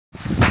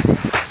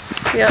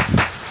Yep.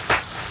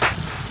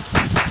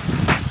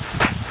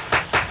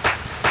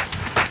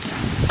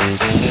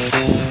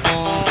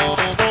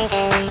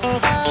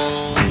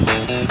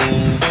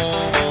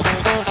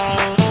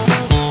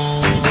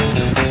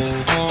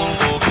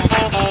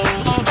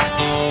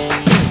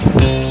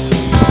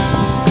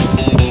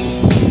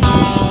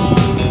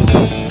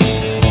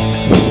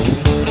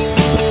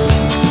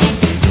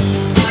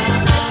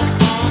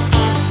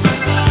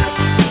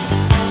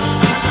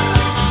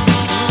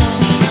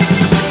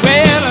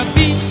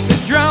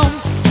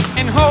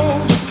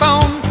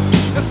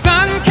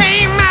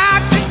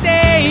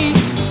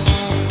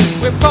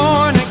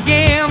 Born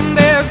again,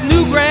 there's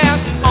new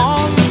grass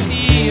on the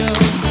field.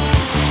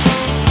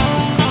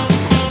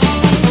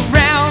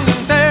 Around the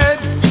third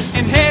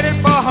and headed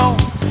for home.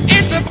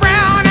 It's a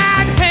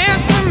brown-eyed,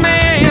 handsome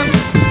man.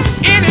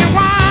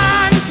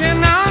 Anyone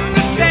can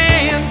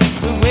understand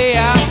the way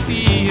I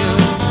feel.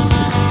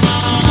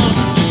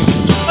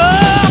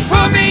 Oh,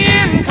 put me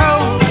in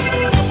cold,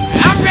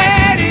 I'm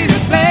ready to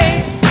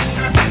play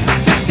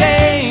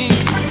today.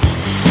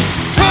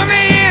 Put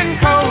me in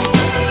cold,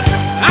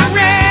 I'm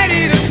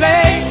ready to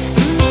play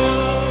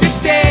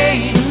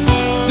today.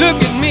 Look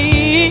at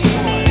me,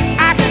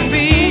 I can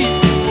be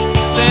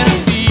center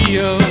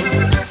field.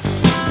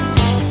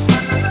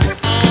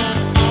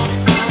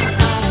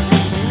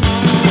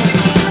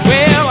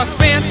 Well, I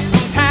spent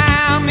some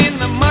time in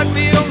the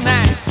Mudville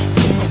night,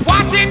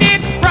 watching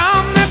it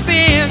from the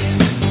bench.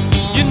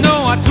 You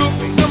know, I took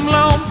some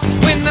lumps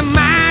when the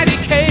mighty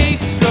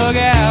case struck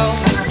out.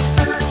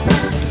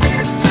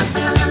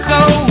 So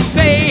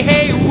say,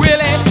 hey,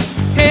 Willie,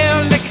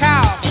 tell the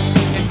cow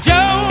and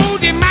Joe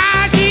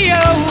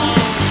DiMaggio,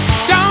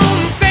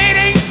 don't say it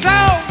ain't so,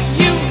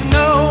 you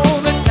know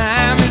the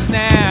time is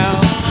now.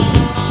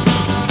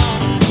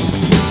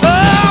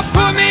 Oh,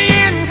 put me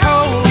in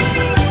cold,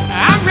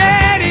 I'm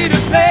ready to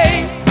play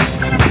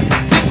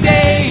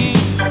today.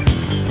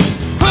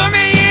 Put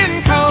me in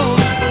cold,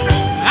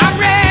 I'm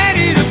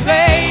ready to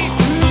play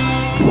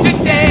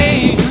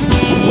today.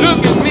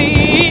 Look at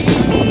me,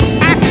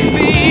 I can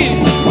be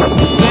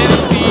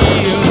center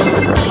field.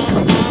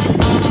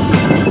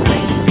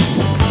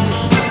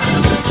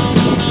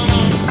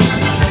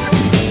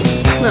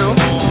 No,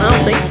 I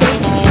don't think so.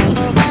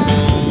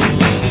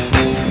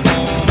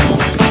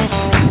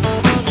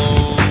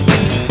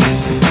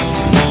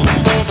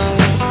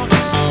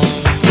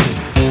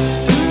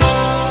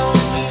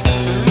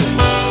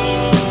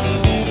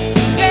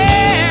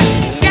 Yeah,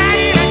 got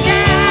it, I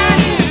got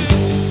it.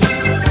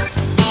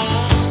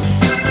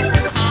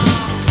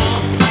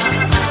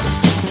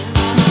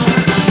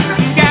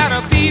 Got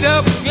a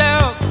beat-up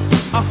glove,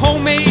 a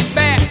homemade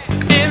bat,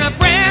 and a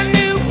brand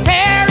new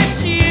pair of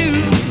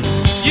shoes.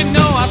 You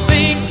know, I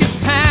think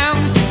it's time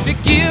to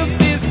give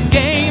this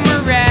game a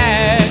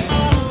ride.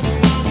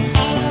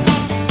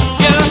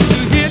 Just to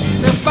hit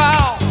the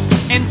ball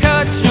and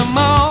touch 'em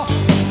all.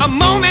 A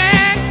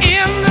moment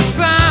in the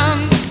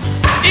sun,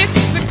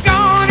 it's a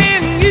gone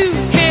and you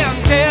can't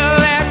tell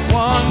that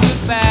one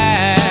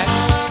goodbye.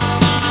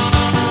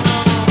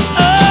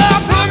 Oh,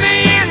 put me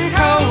in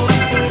cold,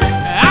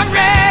 I'm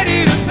ready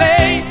to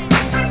play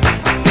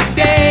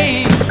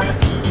today.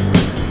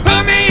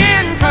 Put me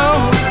in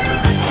cold,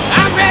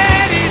 I'm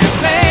ready to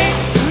play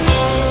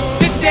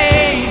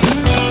today.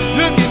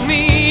 Look at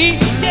me,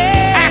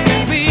 I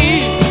can be.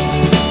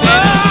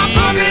 Oh,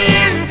 put me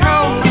in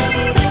cold,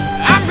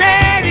 I'm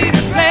ready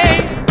to play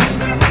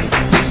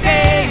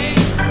today.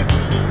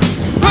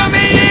 Put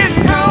me in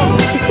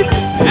cold,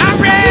 I'm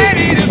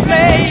ready to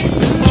play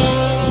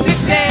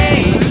today.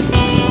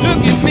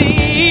 Look at me,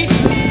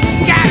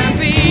 gotta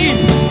be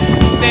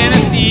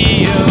center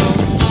field.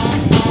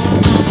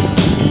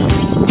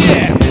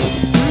 Yeah.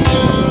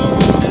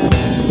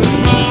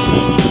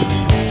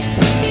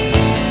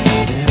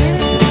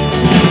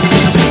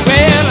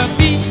 Well, I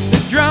beat the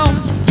drum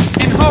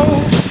and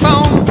hold the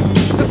phone.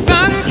 The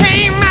sun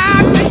came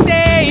out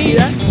today.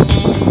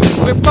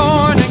 We're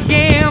born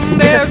again,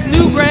 there's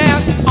new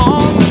grass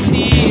on the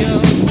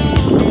field.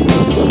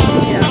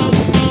 Yeah.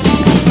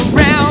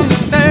 Around the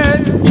third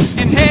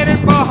and headed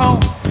for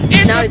home.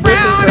 It's Now a he's looking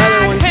for other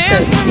brown-eyed, ones to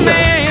handsome steal.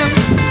 man.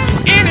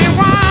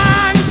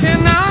 Anyone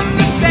can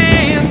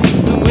understand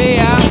the way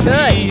I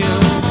Good. feel.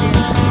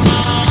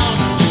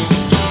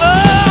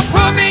 Oh,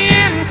 put me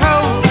in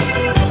cold,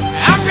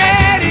 I'm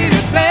ready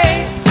to play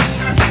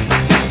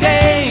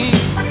today.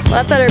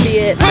 Well, that better be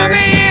it Put for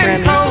me in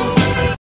Remy. cold,